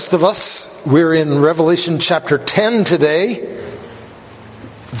rest of us, we're in Revelation chapter 10 today.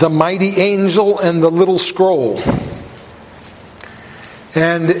 The mighty angel and the little scroll.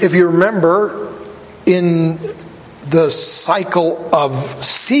 And if you remember, in the cycle of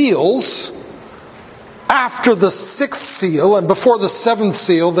seals, after the sixth seal and before the seventh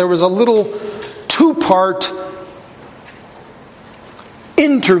seal, there was a little two-part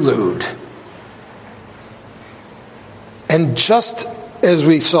interlude. And just as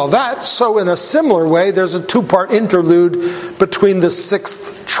we saw that, so in a similar way, there's a two-part interlude between the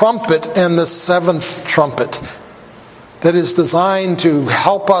sixth trumpet and the seventh trumpet that is designed to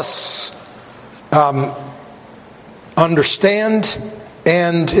help us understand,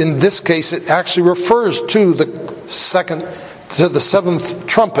 and in this case, it actually refers to the seventh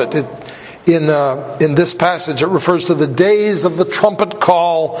trumpet. In this passage, it refers to the days of the trumpet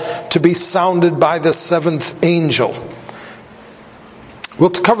call to be sounded by the seventh angel. We'll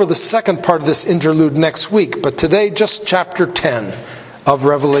cover the second part of this interlude next week, but today just chapter 10 of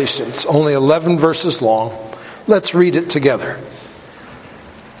Revelation. It's only 11 verses long. Let's read it together.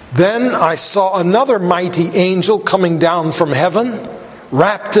 Then I saw another mighty angel coming down from heaven,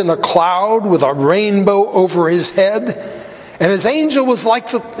 wrapped in a cloud with a rainbow over his head, and his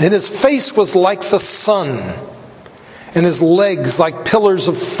face was like the sun, and his legs like pillars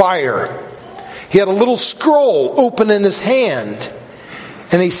of fire. He had a little scroll open in his hand.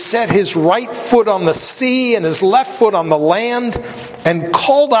 And he set his right foot on the sea and his left foot on the land, and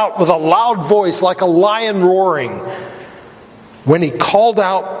called out with a loud voice like a lion roaring. When he called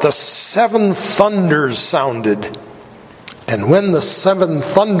out, the seven thunders sounded. And when the seven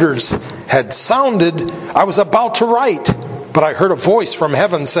thunders had sounded, I was about to write, but I heard a voice from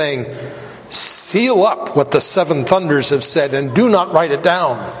heaven saying, "Seal up what the seven thunders have said, and do not write it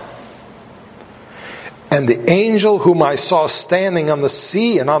down." And the angel whom I saw standing on the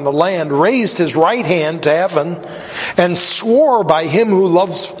sea and on the land raised his right hand to heaven and swore by him who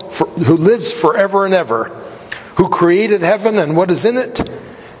lives forever and ever, who created heaven and what is in it,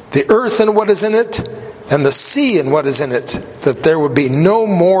 the earth and what is in it, and the sea and what is in it, that there would be no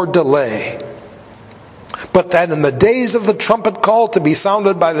more delay. But that in the days of the trumpet call to be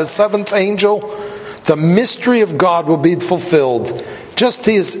sounded by the seventh angel, the mystery of God will be fulfilled, just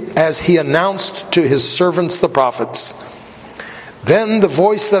as he announced to his servants the prophets. Then the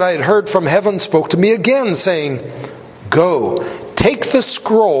voice that I had heard from heaven spoke to me again, saying, "Go, take the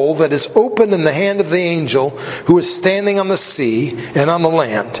scroll that is open in the hand of the angel who is standing on the sea and on the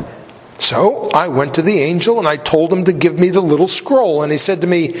land." So I went to the angel and I told him to give me the little scroll. And he said to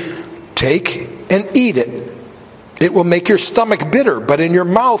me, "Take and eat it. It will make your stomach bitter, but in your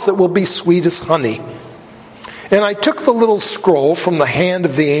mouth it will be sweet as honey." And I took the little scroll from the hand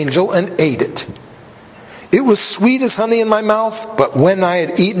of the angel and ate it. It was sweet as honey in my mouth, but when I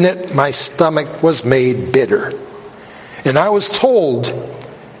had eaten it, my stomach was made bitter. And I was told,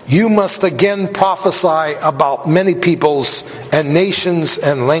 "You must again prophesy about many peoples and nations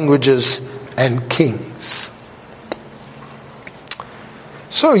and languages and kings."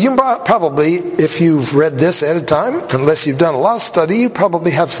 So you probably, if you've read this at a time, unless you've done a lot of study, you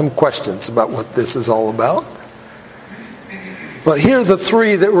probably have some questions about what this is all about. But here are the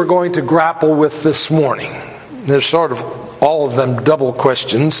three that we're going to grapple with this morning. There's sort of all of them double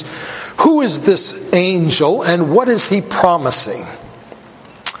questions. Who is this angel and what is he promising?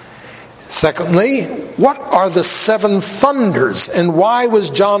 Secondly, what are the seven thunders and why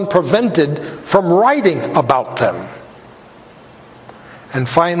was John prevented from writing about them? And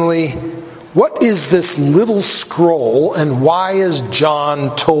finally, what is this little scroll and why is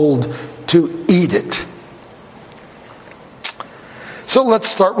John told to eat it? So let's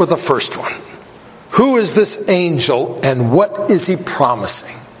start with the first one. Who is this angel and what is he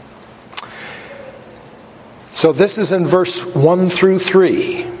promising? So this is in verse 1 through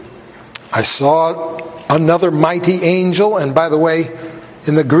 3. I saw another mighty angel, and by the way,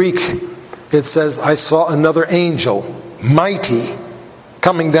 in the Greek it says, I saw another angel, mighty,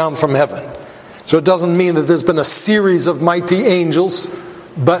 coming down from heaven. So it doesn't mean that there's been a series of mighty angels,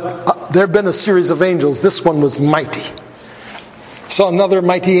 but there have been a series of angels. This one was mighty. Saw another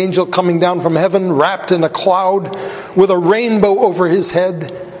mighty angel coming down from heaven, wrapped in a cloud, with a rainbow over his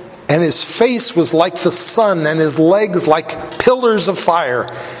head, and his face was like the sun, and his legs like pillars of fire.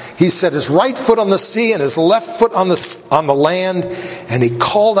 He set his right foot on the sea and his left foot on the land, and he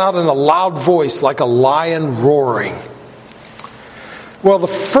called out in a loud voice like a lion roaring. Well, the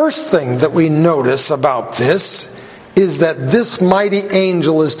first thing that we notice about this is that this mighty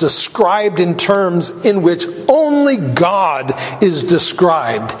angel is described in terms in which only God is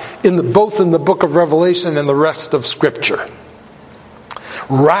described, both in the book of Revelation and the rest of Scripture.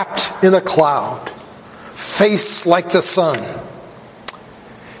 wrapped in a cloud, face like the sun.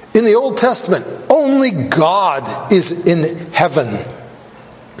 In the Old Testament, only God is in heaven.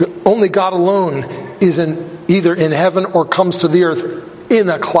 Only God alone is either in heaven or comes to the earth in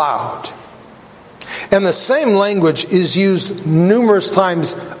a cloud. And the same language is used numerous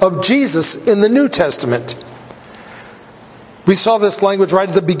times of Jesus in the New Testament. We saw this language right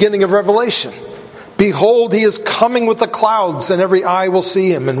at the beginning of Revelation. Behold, he is coming with the clouds, and every eye will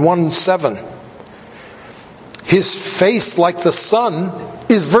see him, in 1:7. His face like the sun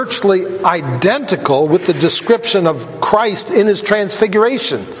is virtually identical with the description of Christ in his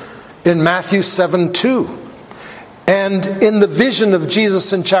transfiguration in Matthew 7:2. And in the vision of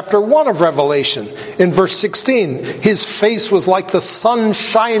Jesus in chapter 1 of Revelation, in verse 16, his face was like the sun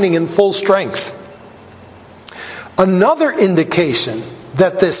shining in full strength. Another indication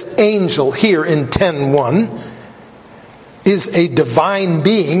that this angel here in 10:1 is a divine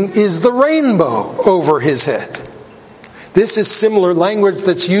being is the rainbow over his head. This is similar language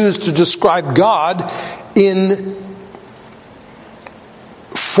that's used to describe God in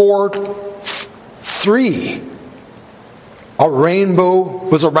 4:3. A rainbow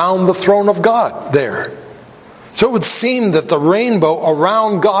was around the throne of God there. So it would seem that the rainbow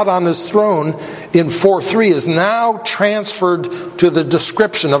around God on his throne in 4:3 is now transferred to the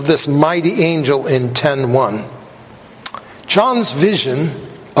description of this mighty angel in 10:1. John's vision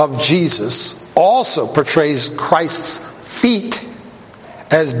of Jesus also portrays Christ's feet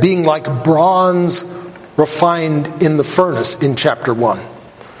as being like bronze refined in the furnace in chapter 1.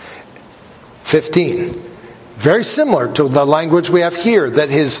 15. Very similar to the language we have here, that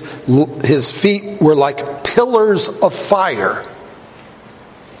his feet were like pillars of fire.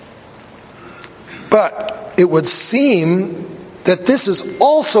 But it would seem that this is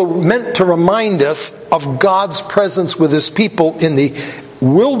also meant to remind us of God's presence with his people in the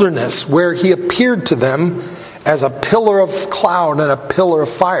wilderness, where he appeared to them as a pillar of cloud and a pillar of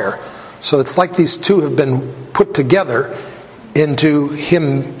fire. So it's like these two have been put together into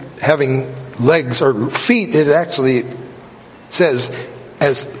him having legs or feet. It actually says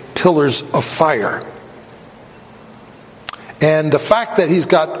as pillars of fire. And the fact that he's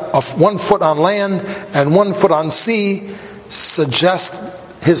got 1 foot on land and 1 foot on sea suggests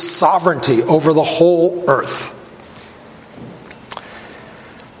his sovereignty over the whole earth.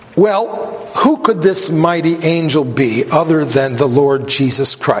 Well, who could this mighty angel be other than the Lord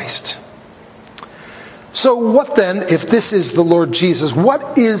Jesus Christ? So what then, if this is the Lord Jesus,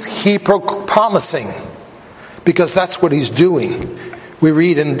 what is he promising? Because that's what he's doing. We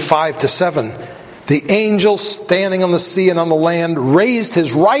read in 5-7, the angel standing on the sea and on the land raised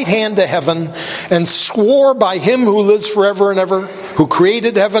his right hand to heaven and swore by him who lives forever and ever, who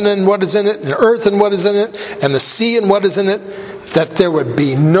created heaven and what is in it, and earth and what is in it, and the sea and what is in it, that there would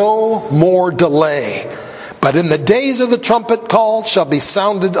be no more delay. But in the days of the trumpet call shall be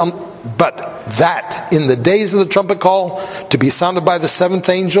sounded but that in the days of the trumpet call to be sounded by the seventh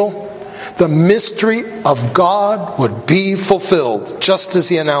angel, the mystery of God would be fulfilled, just as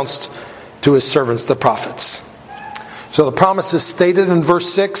he announced to his servants the prophets. So the promise is stated in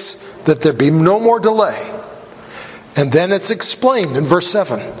verse 6 that there be no more delay. And then it's explained in verse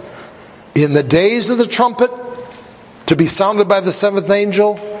 7. In the days of the trumpet to be sounded by the seventh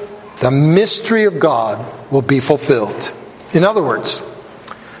angel, the mystery of God will be fulfilled. In other words,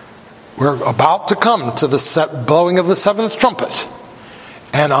 we're about to come to the blowing of the seventh trumpet.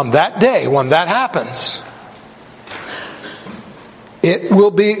 And on that day, when that happens, it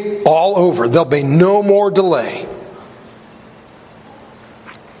will be all over. There'll be no more delay.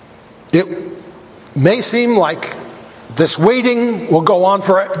 It may seem like this waiting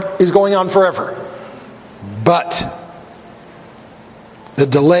is going on forever. But the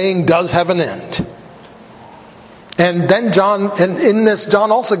delaying does have an end. And then in this,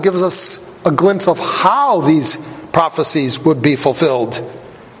 John also gives us a glimpse of how these prophecies would be fulfilled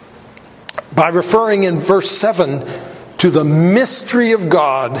by referring in verse 7 to the mystery of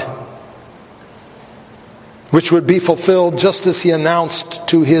God, which would be fulfilled just as he announced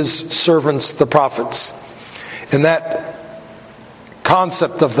to his servants, the prophets. And that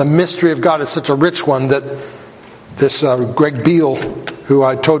concept of the mystery of God is such a rich one that this Greg Beale, who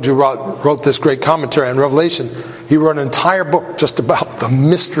I told you wrote this great commentary on Revelation, he wrote an entire book just about the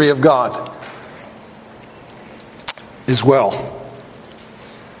mystery of God as well.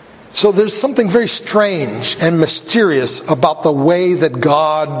 So there's something very strange and mysterious about the way that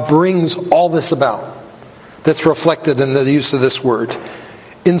God brings all this about that's reflected in the use of this word.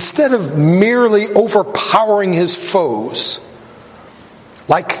 Instead of merely overpowering his foes,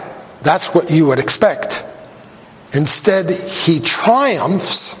 like that's what you would expect, Instead, he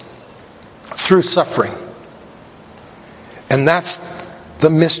triumphs through suffering. And that's the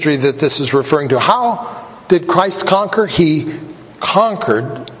mystery that this is referring to. How did Christ conquer? He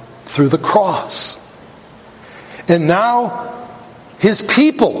conquered through the cross. And now his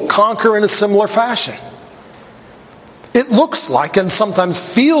people conquer in a similar fashion. It looks like and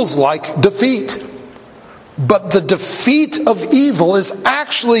sometimes feels like defeat. But the defeat of evil is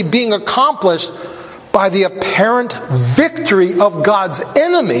actually being accomplished by the apparent victory of God's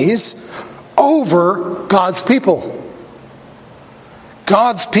enemies over God's people.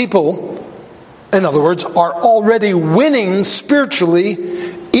 God's people, in other words, are already winning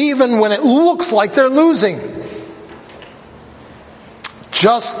spiritually, even when it looks like they're losing.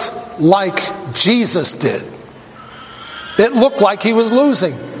 Just like Jesus did. It looked like he was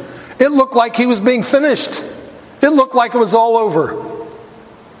losing. It looked like he was being finished. It looked like it was all over.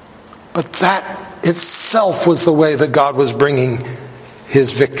 But that itself was the way that God was bringing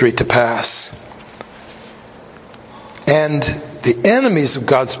his victory to pass. And the enemies of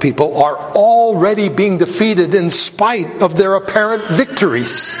God's people are already being defeated in spite of their apparent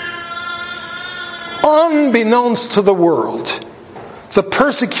victories. Unbeknownst to the world, the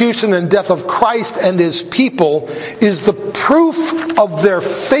persecution and death of Christ and his people is the proof of their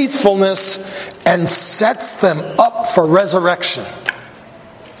faithfulness and sets them up for resurrection.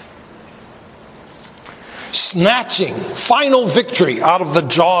 Snatching final victory out of the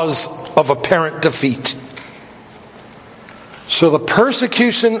jaws of apparent defeat. So the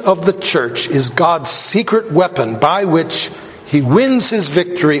persecution of the church is God's secret weapon by which he wins his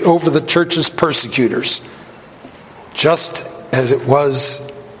victory over the church's persecutors, just as it was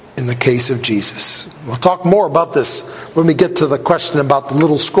in the case of Jesus. We'll talk more about this when we get to the question about the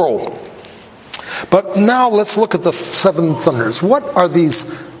little scroll. But now let's look at the seven thunders. What are these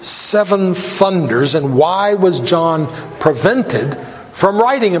seven thunders, and why was John prevented from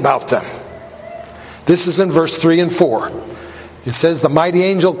writing about them? This is in verse 3 and 4. It says, the mighty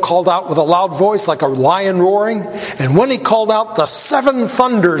angel called out with a loud voice like a lion roaring, and when he called out, the seven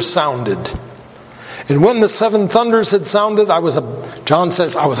thunders sounded. And when the seven thunders had sounded, John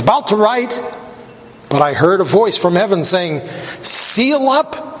says, I was about to write, but I heard a voice from heaven saying, seal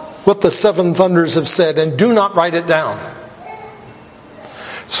up what the seven thunders have said, and do not write it down.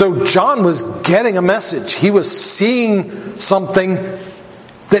 So John was getting a message. He was seeing something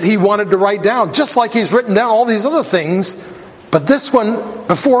that he wanted to write down, just like he's written down all these other things. But this one,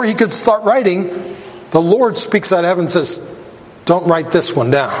 before he could start writing, the Lord speaks out of heaven and says, don't write this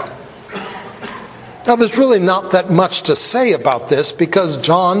one down. Now, there's really not that much to say about this because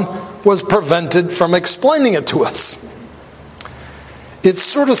John was prevented from explaining it to us. It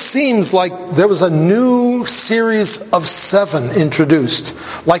sort of seems like there was a new series of seven introduced,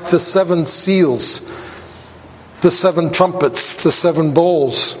 like the seven seals, the seven trumpets, the seven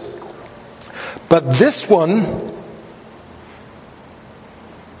bowls. But this one,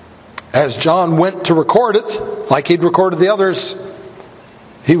 as John went to record it, like he'd recorded the others,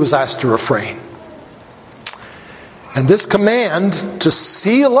 he was asked to refrain. And this command to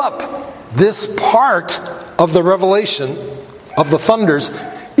seal up this part of the revelation of the thunders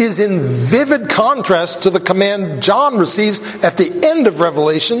is in vivid contrast to the command John receives at the end of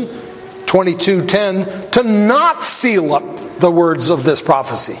Revelation 22:10 to not seal up the words of this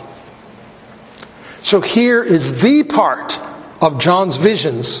prophecy. So here is the part of John's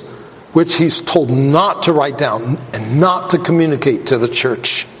visions which he's told not to write down and not to communicate to the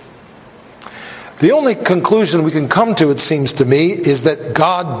church. The only conclusion we can come to, it seems to me, is that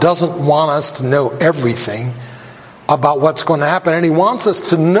God doesn't want us to know everything about what's going to happen. And he wants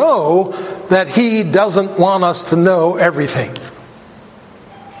us to know that he doesn't want us to know everything.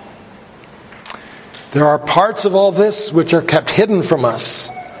 There are parts of all this which are kept hidden from us,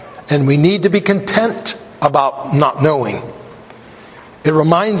 and we need to be content about not knowing. It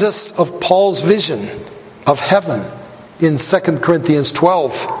reminds us of Paul's vision of heaven in 2 Corinthians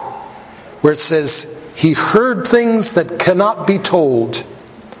 12, where it says, he heard things that cannot be told,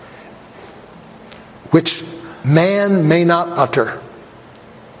 which man may not utter.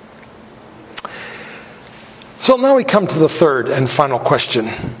 So now we come to the third and final question.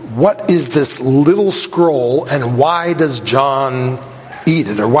 What is this little scroll, and why does John eat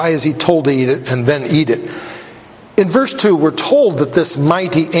it? Or why is he told to eat it and then eat it? In verse 2, we're told that this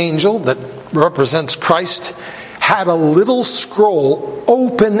mighty angel that represents Christ had a little scroll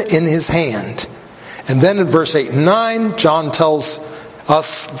open in his hand. And then in verse 8 and 9, John tells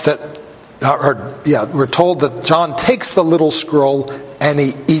us that, we're told that John takes the little scroll and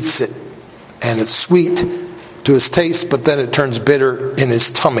he eats it. And it's sweet to his taste, but then it turns bitter in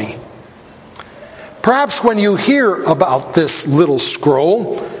his tummy. Perhaps when you hear about this little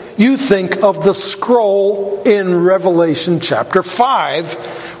scroll, you think of the scroll in Revelation chapter 5,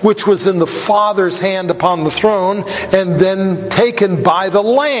 which was in the Father's hand upon the throne and then taken by the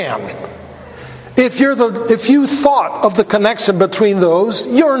Lamb. If you thought of the connection between those,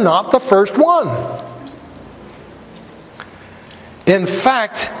 you're not the first one. In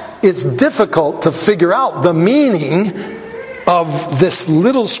fact, it's difficult to figure out the meaning of this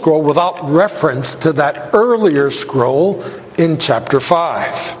little scroll without reference to that earlier scroll in chapter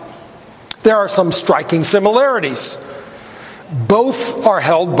 5. There are some striking similarities. Both are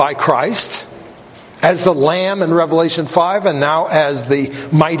held by Christ as the Lamb in Revelation 5 and now as the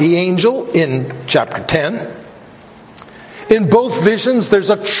mighty angel in chapter 10. In both visions, there's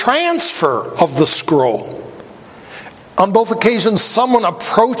a transfer of the scroll. On both occasions, someone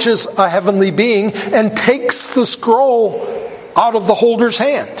approaches a heavenly being and takes the scroll out of the holder's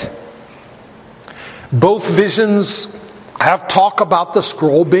hand. Both visions have talk about the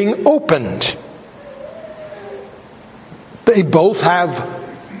scroll being opened. They both have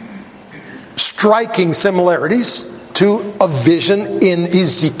striking similarities to a vision in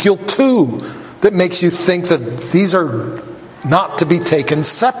Ezekiel 2 that makes you think that these are not to be taken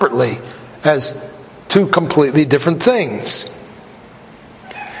separately as two completely different things.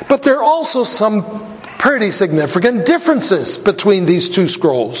 But there are also some pretty significant differences between these two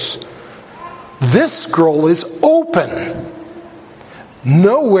scrolls. This scroll is open.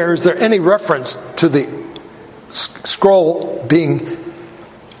 Nowhere is there any reference to the scroll being,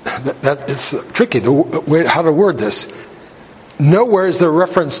 that it's tricky how to word this. Nowhere is there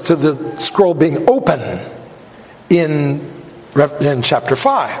reference to the scroll being open in chapter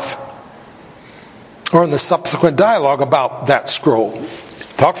 5 or in the subsequent dialogue about that scroll.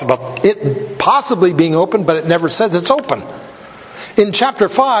 It talks about it possibly being open, but it never says it's open. In chapter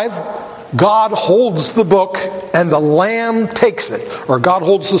 5, God holds the book and the Lamb takes it. Or God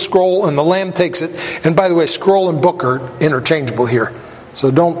holds the scroll and the Lamb takes it. And by the way, scroll and book are interchangeable here. So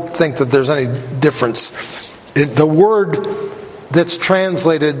don't think that there's any difference. The word that's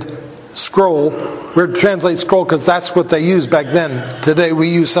translated scroll, we translate scroll because that's what they used back then. Today we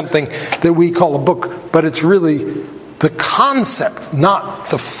use something that we call a book. But it's really the concept, not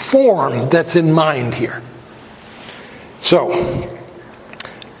the form that's in mind here. So,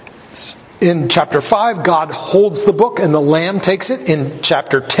 in chapter 5, God holds the book and the Lamb takes it. In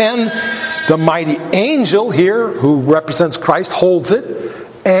chapter 10, the mighty angel here, who represents Christ, holds it,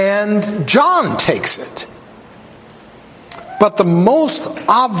 and John takes it. But the most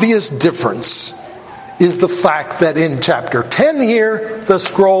obvious difference is the fact that in chapter 10 here, the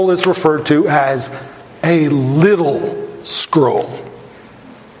scroll is referred to as a little scroll.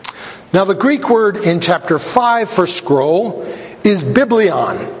 Now, the Greek word in chapter 5 for scroll is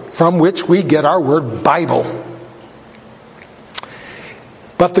biblion, from which we get our word Bible.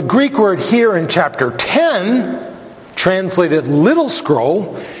 But the Greek word here in chapter 10, translated little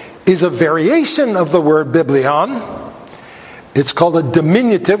scroll, is a variation of the word biblion. It's called a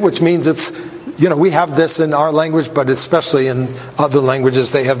diminutive, which means it's, we have this in our language, but especially in other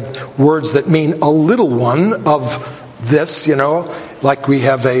languages, they have words that mean a little one of this, like we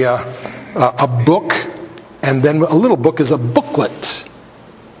have a book, and then a little book is a booklet.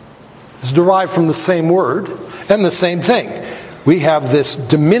 It's derived from the same word and the same thing. We have this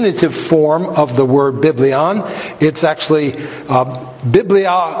diminutive form of the word biblion. It's actually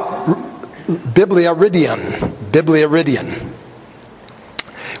bibliaridion,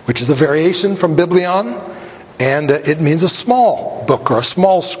 which is a variation from biblion, and it means a small book or a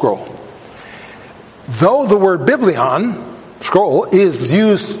small scroll. Though the word biblion, scroll, is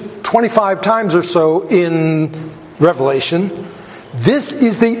used 25 times or so in Revelation, this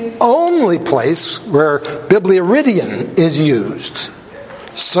is the only place where bibliaridion is used.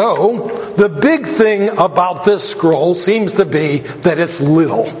 So, the big thing about this scroll seems to be that it's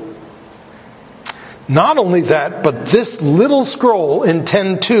little. Not only that, but this little scroll in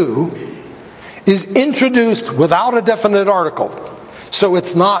 10:2 is introduced without a definite article. So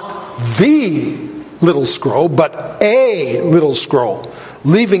it's not the little scroll, but a little scroll,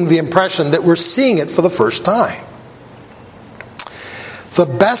 leaving the impression that we're seeing it for the first time. The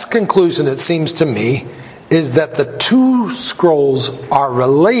best conclusion, it seems to me, is that the two scrolls are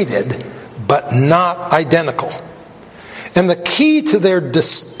related, but not identical. And the key to their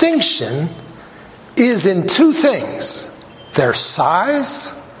distinction is in two things: their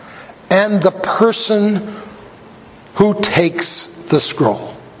size and the person who takes the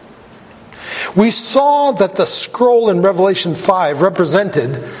scroll. We saw that the scroll in Revelation 5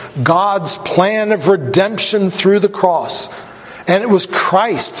 represented God's plan of redemption through the cross. And it was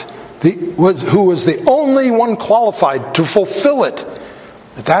Christ who was the only one qualified to fulfill it.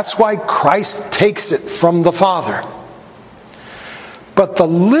 That's why Christ takes it from the Father. But the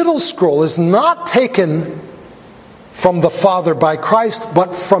little scroll is not taken from the Father by Christ,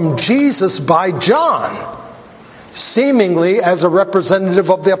 but from Jesus by John, seemingly as a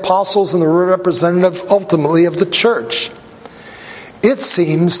representative of the apostles and the representative ultimately of the church. It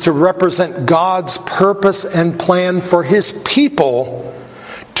seems to represent God's purpose and plan for his people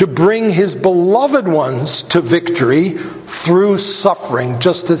to bring his beloved ones to victory through suffering,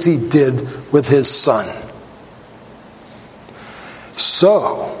 just as he did with his Son.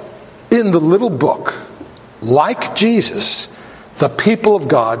 So, in the little book, like Jesus, the people of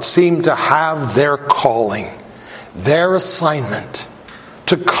God seem to have their calling, their assignment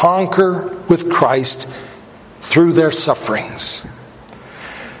to conquer with Christ through their sufferings.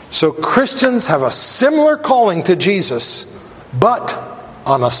 So Christians have a similar calling to Jesus, but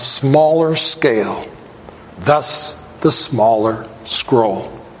on a smaller scale. Thus, the smaller scroll.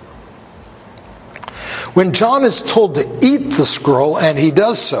 When John is told to eat the scroll, and he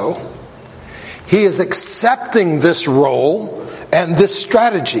does so, he is accepting this role and this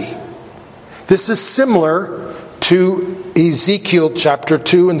strategy. This is similar to Ezekiel chapter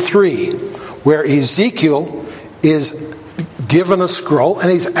 2 and 3, where Ezekiel is given a scroll and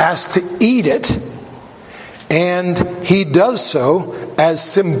he's asked to eat it. And he does so as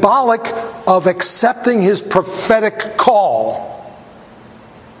symbolic of accepting his prophetic call.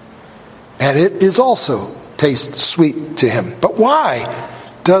 And it is also tastes sweet to him. But why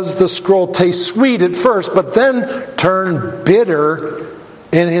does the scroll taste sweet at first, but then turn bitter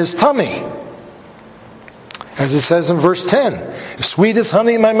in his tummy? As it says in verse 10, sweet as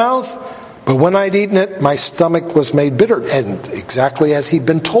honey in my mouth, but when I'd eaten it, my stomach was made bitter. And exactly as he'd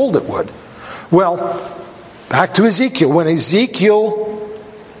been told it would. Well, back to Ezekiel. When Ezekiel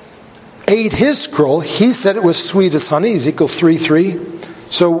ate his scroll, he said it was sweet as honey, Ezekiel 3:3.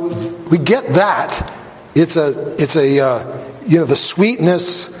 So we get that. The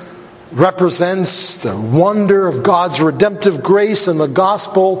sweetness represents the wonder of God's redemptive grace and the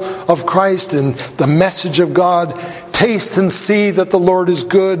gospel of Christ and the message of God. Taste and see that the Lord is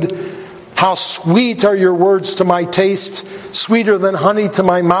good. How sweet are your words to my taste, sweeter than honey to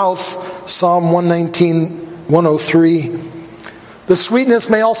my mouth. Psalm 119, 103. The sweetness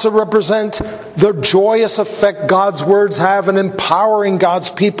may also represent the joyous effect God's words have in empowering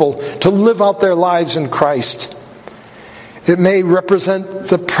God's people to live out their lives in Christ. It may represent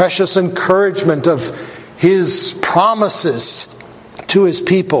the precious encouragement of his promises to his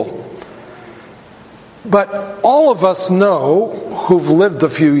people. But all of us know, who've lived a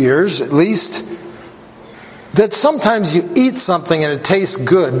few years at least, that sometimes you eat something and it tastes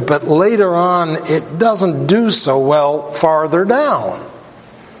good, but later on it doesn't do so well farther down.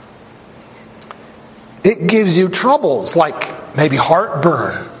 It gives you troubles like maybe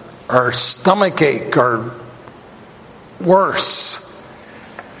heartburn or stomachache or worse.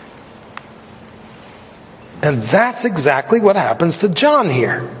 And that's exactly what happens to John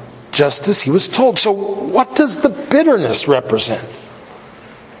here, just as he was told. So what does the bitterness represent?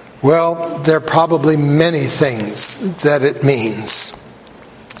 Well, there are probably many things that it means.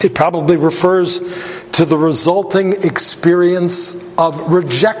 It probably refers to the resulting experience of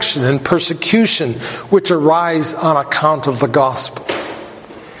rejection and persecution which arise on account of the gospel.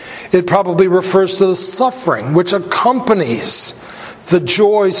 It probably refers to the suffering which accompanies the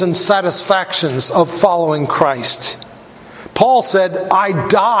joys and satisfactions of following Christ. Paul said, I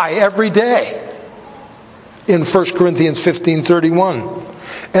die every day in 1 Corinthians 15:31.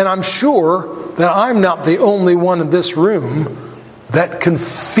 And I'm sure that I'm not the only one in this room that can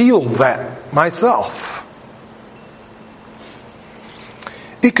feel that myself.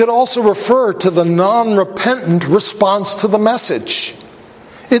 It could also refer to the non-repentant response to the message.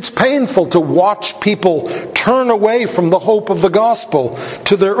 It's painful to watch people turn away from the hope of the gospel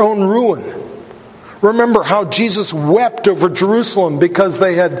to their own ruin. Remember how Jesus wept over Jerusalem because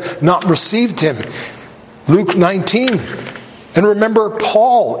they had not received him. Luke 19. And remember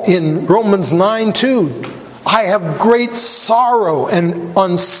Paul in Romans 9:2. I have great sorrow and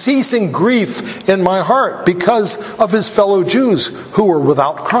unceasing grief in my heart because of his fellow Jews who were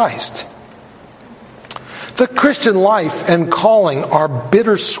without Christ. The Christian life and calling are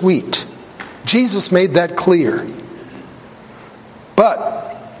bittersweet. Jesus made that clear.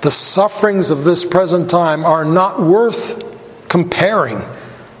 But the sufferings of this present time are not worth comparing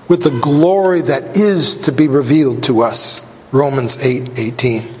with the glory that is to be revealed to us. Romans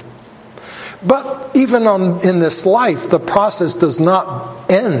 8:18. But even in this life, the process does not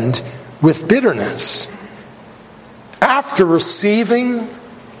end with bitterness. After receiving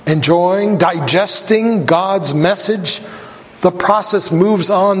enjoying, digesting God's message, the process moves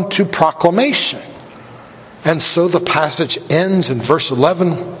on to proclamation. And so the passage ends in verse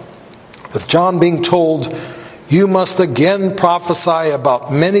 11 with John being told, "You must again prophesy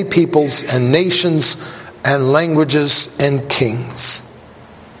about many peoples and nations and languages and kings."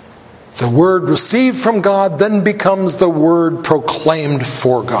 The word received from God then becomes the word proclaimed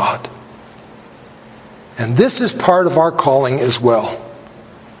for God. And this is part of our calling as well,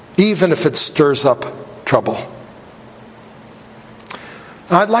 even if it stirs up trouble.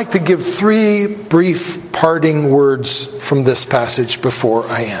 I'd like to give 3 brief parting words from this passage before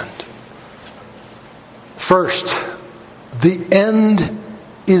I end. First, the end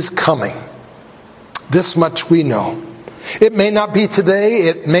is coming. This much we know. It may not be today,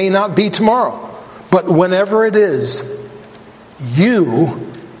 it may not be tomorrow, but whenever it is, you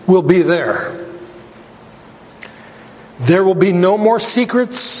will be there. There will be no more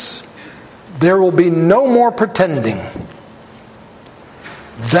secrets. There will be no more pretending.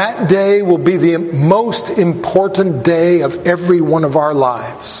 That day will be the most important day of every one of our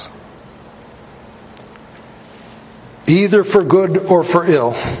lives, either for good or for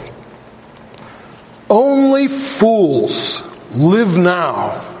ill. Only fools live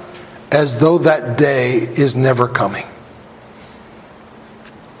now as though that day is never coming.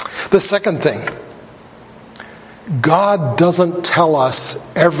 The second thing, God doesn't tell us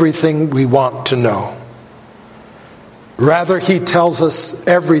everything we want to know. Rather, He tells us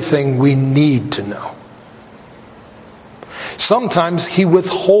everything we need to know. Sometimes He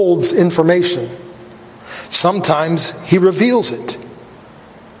withholds information. Sometimes He reveals it.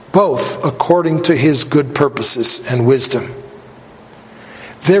 Both according to His good purposes and wisdom.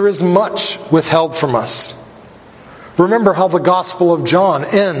 There is much withheld from us. Remember how the Gospel of John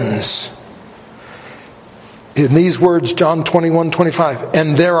ends. In these words, John 21:25,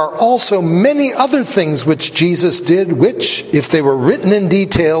 "And there are also many other things which Jesus did, which, if they were written in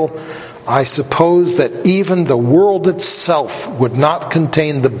detail, I suppose that even the world itself would not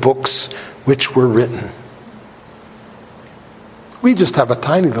contain the books which were written." We just have a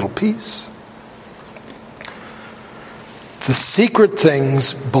tiny little piece. The secret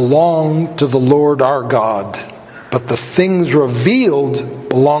things belong to the Lord our God, but the things revealed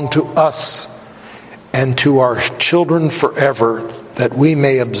belong to us and to our children forever, that we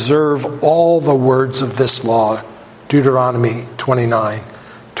may observe all the words of this law. Deuteronomy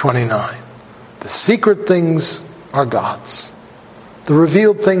 29:29. The secret things are God's. The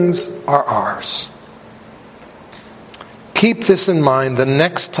revealed things are ours. Keep this in mind the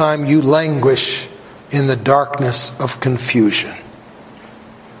next time you languish in the darkness of confusion.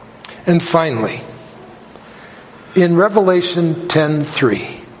 And finally, in Revelation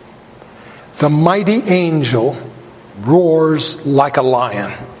 10:3, the mighty angel roars like a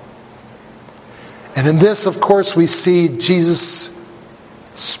lion. And in this, of course, we see Jesus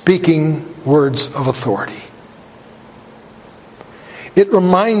speaking words of authority. It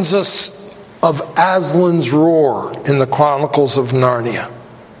reminds us of Aslan's roar in the Chronicles of Narnia.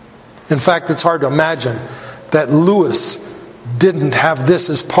 In fact, it's hard to imagine that Lewis didn't have this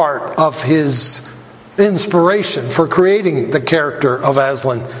as part of his inspiration for creating the character of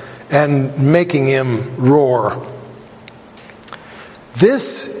Aslan and making him roar.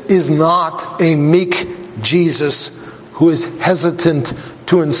 This is not a meek Jesus who is hesitant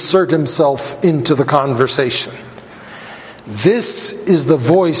to insert himself into the conversation. This is the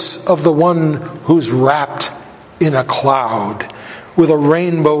voice of the one who's wrapped in a cloud with a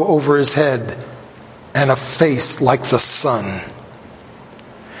rainbow over his head and a face like the sun.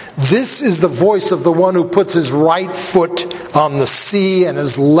 This is the voice of the one who puts his right foot on the sea and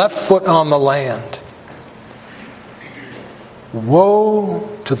his left foot on the land. Woe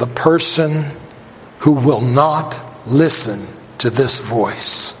to the person who will not listen to this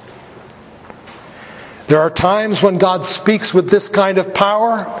voice. There are times when God speaks with this kind of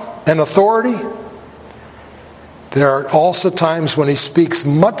power and authority. There are also times when He speaks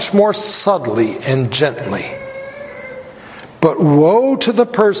much more subtly and gently. But woe to the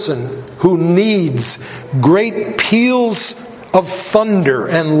person who needs great peals of thunder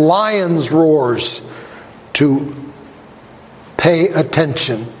and lions' roars to pay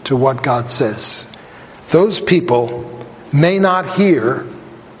attention to what God says. Those people may not hear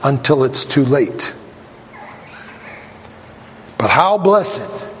until it's too late. But how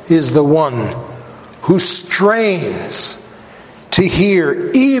blessed is the one who strains to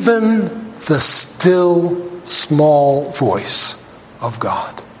hear even the still small voice of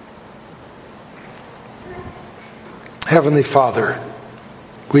God. Heavenly Father,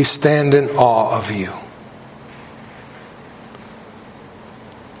 we stand in awe of You.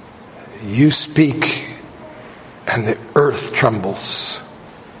 You speak, and the earth trembles.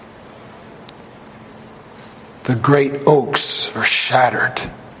 The great oaks are shattered.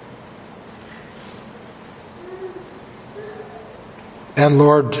 And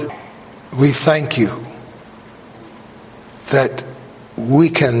Lord, we thank you that we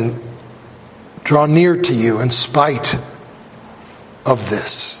can draw near to you in spite of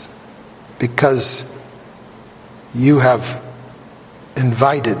this, because you have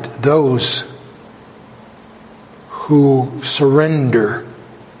invited those who surrender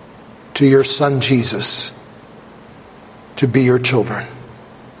to your Son Jesus to be your children.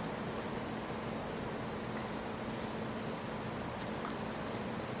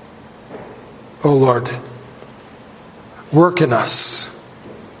 Oh Lord, work in us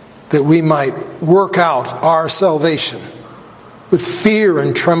that we might work out our salvation with fear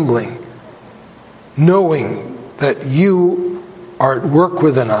and trembling, knowing that you are at work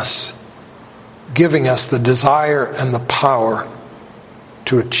within us, giving us the desire and the power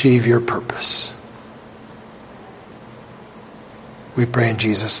to achieve your purpose. We pray in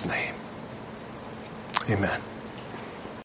Jesus' name. Amen.